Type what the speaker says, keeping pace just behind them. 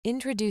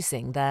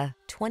Introducing the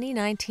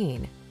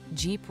 2019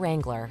 Jeep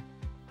Wrangler.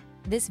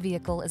 This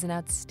vehicle is an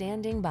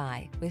outstanding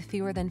buy with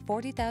fewer than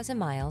 40,000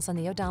 miles on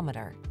the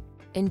odometer.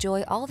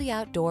 Enjoy all the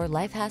outdoor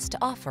life has to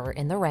offer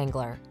in the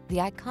Wrangler, the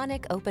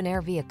iconic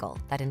open-air vehicle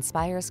that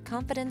inspires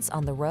confidence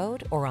on the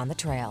road or on the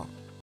trail.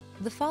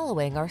 The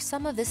following are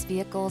some of this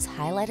vehicle's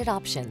highlighted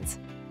options: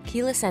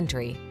 keyless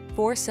entry,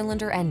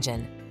 4-cylinder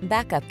engine,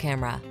 backup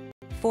camera,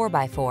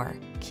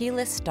 4x4,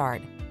 keyless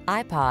start,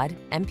 iPod,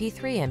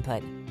 MP3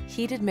 input,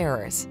 heated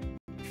mirrors,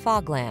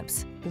 fog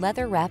lamps,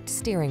 leather-wrapped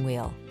steering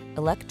wheel,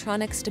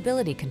 electronic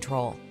stability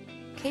control.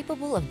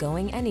 Capable of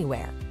going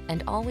anywhere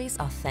and always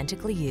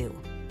authentically you.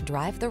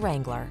 Drive the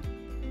Wrangler.